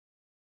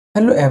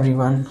Hello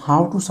everyone,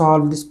 how to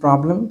solve this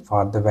problem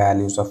for the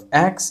values of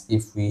x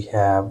if we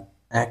have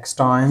x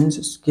times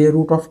square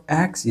root of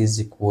x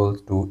is equal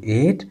to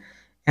 8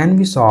 and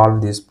we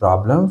solve this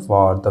problem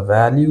for the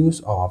values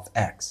of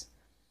x.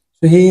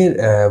 So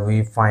here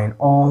we find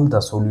all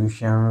the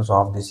solutions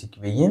of this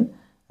equation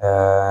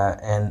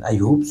and I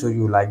hope so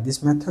you like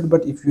this method,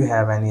 but if you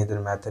have any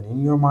other method in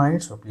your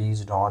mind, so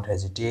please don't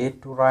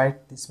hesitate to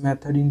write this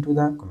method into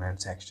the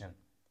comment section.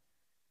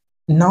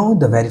 Now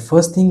the very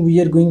first thing we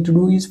are going to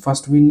do is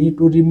first we need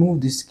to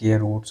remove this square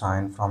root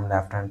sign from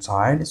left hand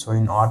side. So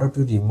in order to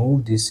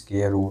remove this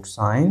square root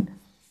sign,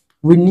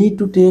 we need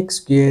to take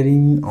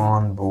squaring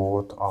on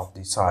both of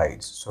the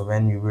sides. So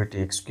when you will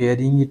take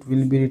squaring, it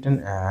will be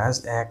written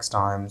as x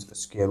times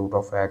square root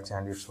of x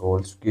and its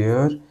whole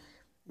square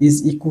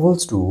is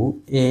equals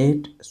to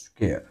 8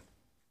 square.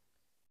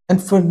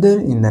 And further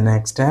in the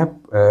next step,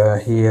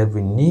 here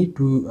we need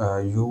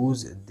to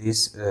use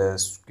this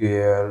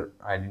square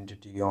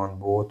identity on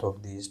both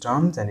of these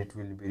terms, and it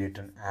will be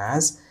written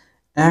as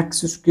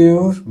x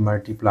square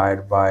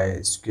multiplied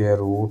by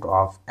square root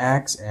of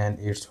x and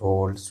its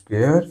whole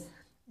square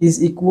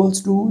is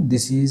equals to,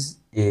 this is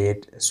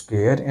 8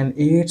 square, and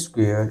 8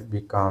 square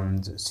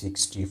becomes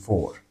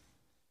 64.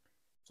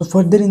 So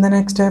further in the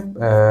next step,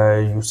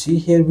 you see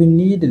here we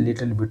need a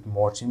little bit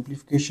more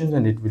simplifications,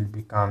 and it will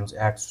becomes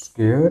x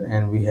square,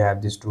 and we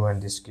have this 2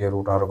 and this square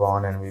root are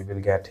gone, and we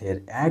will get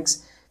here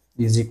x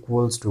is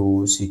equals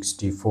to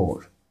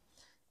 64.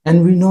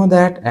 And we know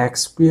that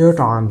x square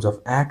times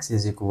of x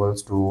is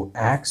equals to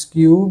x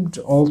cubed.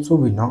 Also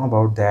we know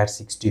about that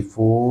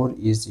 64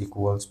 is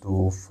equals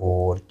to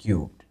 4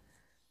 cubed.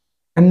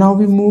 And now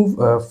we move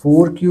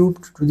 4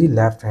 cubed to the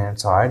left hand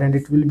side, and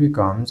it will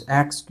becomes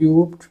x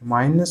cubed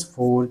minus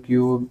 4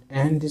 cubed,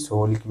 and this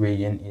whole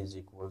equation is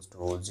equals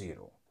to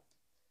 0.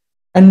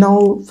 And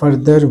now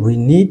further we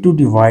need to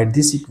divide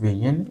this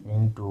equation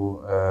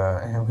into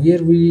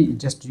here we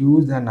just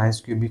use the nice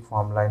cubic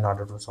formula in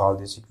order to solve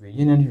this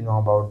equation. And you know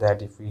about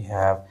that, if we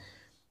have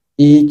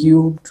a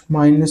cubed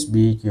minus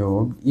b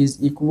cubed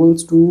is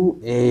equals to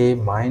a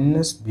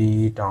minus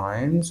b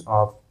times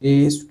of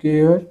a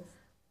square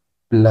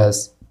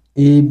plus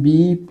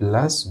ab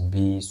plus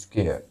b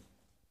square.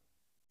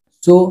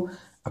 So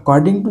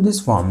according to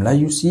this formula,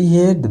 you see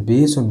here the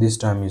base of this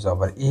term is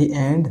our a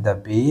and the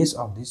base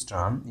of this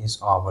term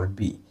is our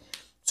b.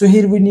 So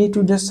here we need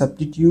to just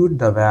substitute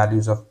the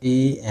values of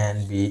a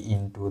and b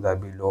into the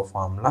below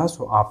formula.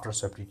 So after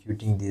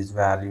substituting these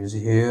values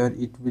here,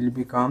 it will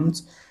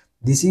becomes,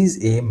 this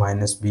is a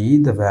minus b,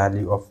 the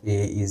value of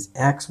a is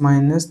x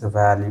minus the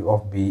value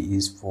of b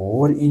is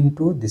 4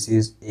 into, this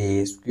is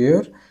a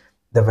square,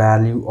 the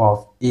value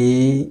of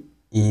a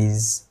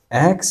is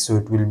x, so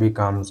it will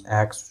becomes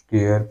x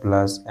square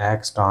plus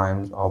x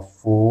times of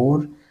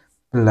 4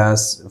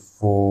 plus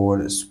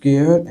 4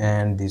 square,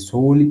 and this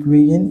whole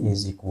equation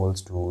is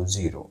equals to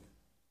 0.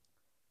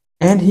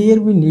 And here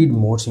we need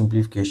more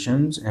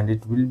simplifications, and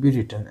it will be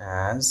written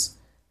as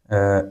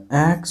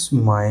x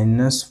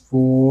minus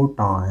 4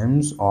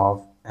 times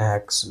of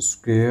x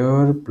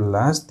square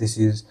plus, this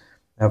is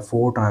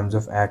 4 times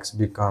of x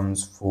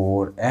becomes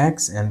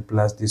 4x, and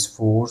plus this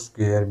 4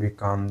 square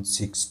becomes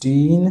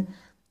 16,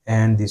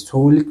 and this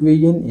whole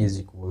equation is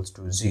equals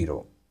to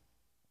 0.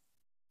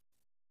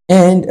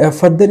 And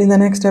further in the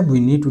next step, we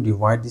need to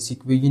divide this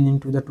equation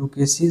into the two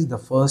cases. The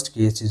first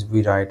case is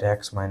we write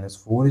x minus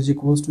 4 is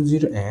equals to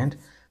 0, and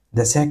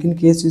the second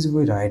case is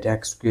we write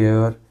x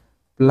square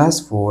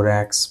plus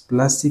 4x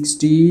plus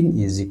 16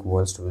 is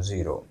equals to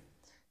 0.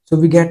 So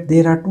we get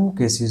there are two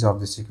cases of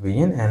this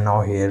equation, and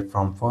now here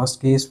from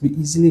first case we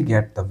easily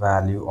get the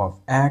value of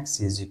x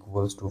is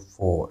equals to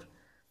 4.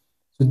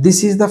 So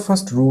this is the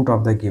first root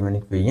of the given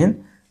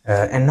equation,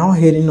 and now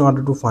here in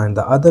order to find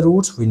the other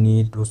roots we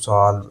need to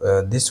solve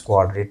this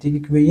quadratic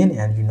equation.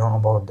 And you know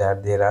about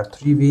that there are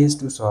three ways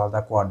to solve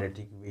the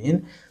quadratic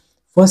equation.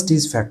 First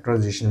is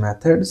factorization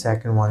method,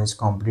 second one is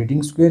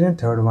completing square, and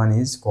third one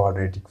is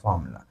quadratic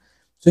formula.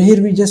 So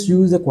here we just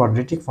use the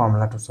quadratic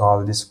formula to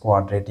solve this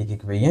quadratic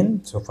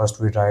equation. So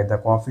first we write the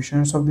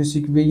coefficients of this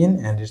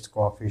equation, and its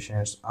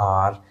coefficients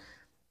are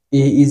a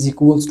is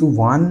equals to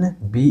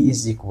 1, b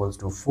is equals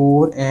to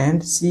 4,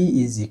 and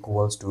c is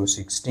equals to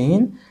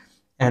 16.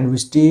 And we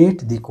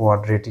state the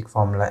quadratic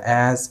formula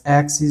as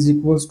x is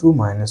equals to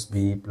minus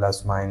b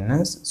plus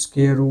minus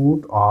square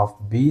root of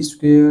b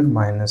square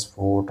minus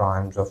 4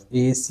 times of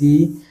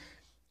ac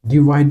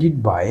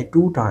divided by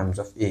 2 times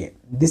of a.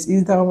 This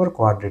is our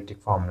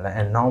quadratic formula,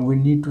 and now we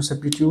need to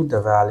substitute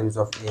the values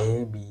of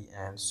a, b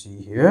and c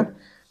here.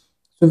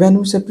 So when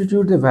we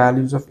substitute the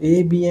values of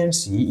a, b and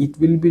c, it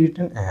will be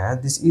written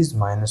as, this is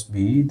minus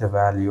b, the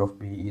value of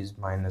b is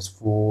minus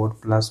 4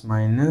 plus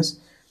minus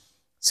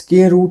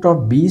square root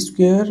of b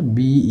square,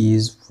 b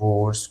is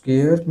 4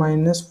 square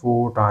minus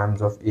 4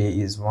 times of a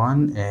is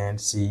 1 and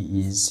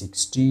c is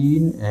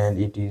 16, and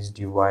it is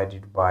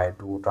divided by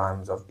 2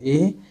 times of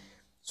a.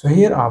 So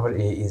here our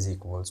a is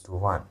equals to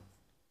 1.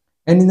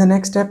 And in the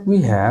next step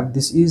we have,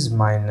 this is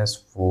minus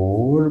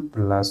 4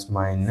 plus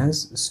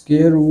minus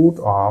square root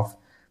of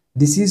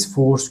This is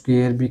 4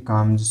 square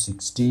becomes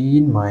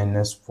 16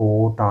 minus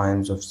 4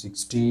 times of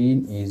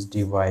 16 is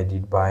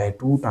divided by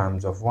 2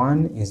 times of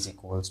 1 is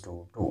equals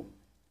to 2.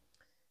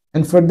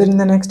 And further in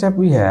the next step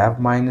we have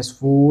minus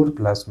 4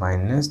 plus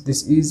minus.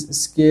 This is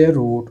square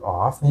root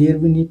of, here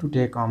we need to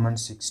take common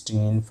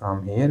 16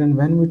 from here, and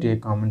when we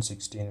take common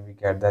 16 we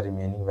get the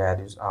remaining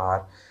values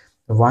are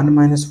 1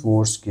 minus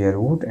 4 square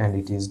root, and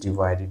it is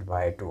divided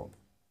by 2.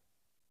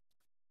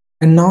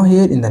 And now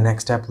here in the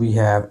next step we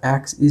have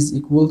x is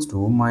equals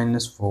to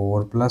minus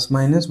 4 plus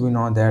minus. We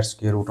know that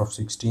square root of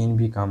 16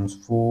 becomes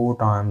 4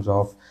 times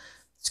of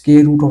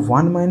square root of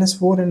 1 minus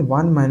 4, and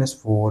 1 minus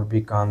 4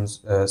 becomes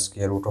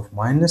square root of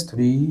minus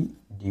 3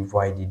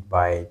 divided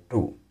by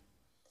 2.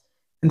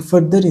 And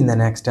further in the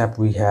next step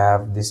we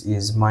have, this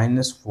is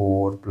minus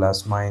 4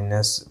 plus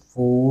minus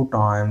 4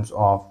 times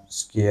of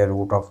square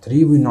root of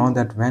 3. We know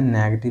that when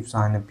negative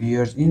sign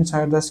appears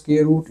inside the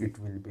square root, it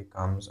will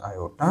becomes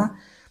iota.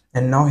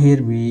 And now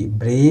here we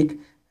break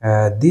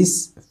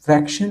this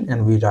fraction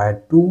and we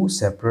write 2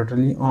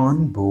 separately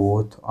on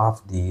both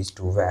of these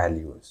two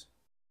values.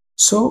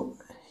 So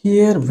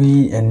here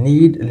we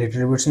need a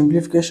little bit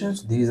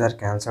simplifications. These are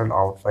cancelled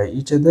out by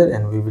each other,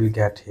 and we will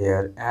get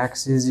here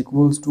x is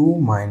equals to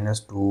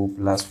minus 2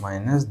 plus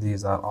minus.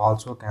 These are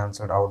also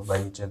cancelled out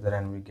by each other,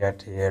 and we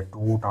get here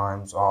 2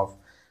 times of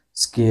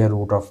square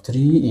root of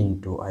 3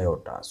 into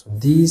iota. So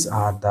these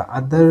are the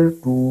other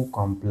two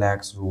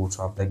complex roots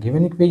of the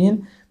given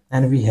equation,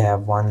 and we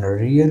have one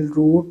real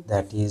root,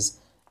 that is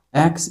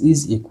x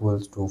is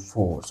equals to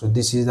 4. So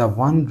this is the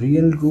one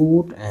real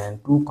root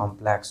and two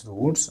complex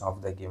roots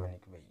of the given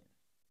equation.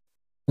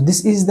 So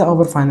this is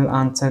our final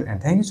answer,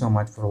 and thank you so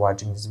much for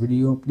watching this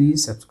video.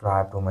 Please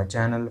subscribe to my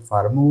channel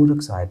for more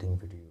exciting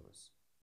videos.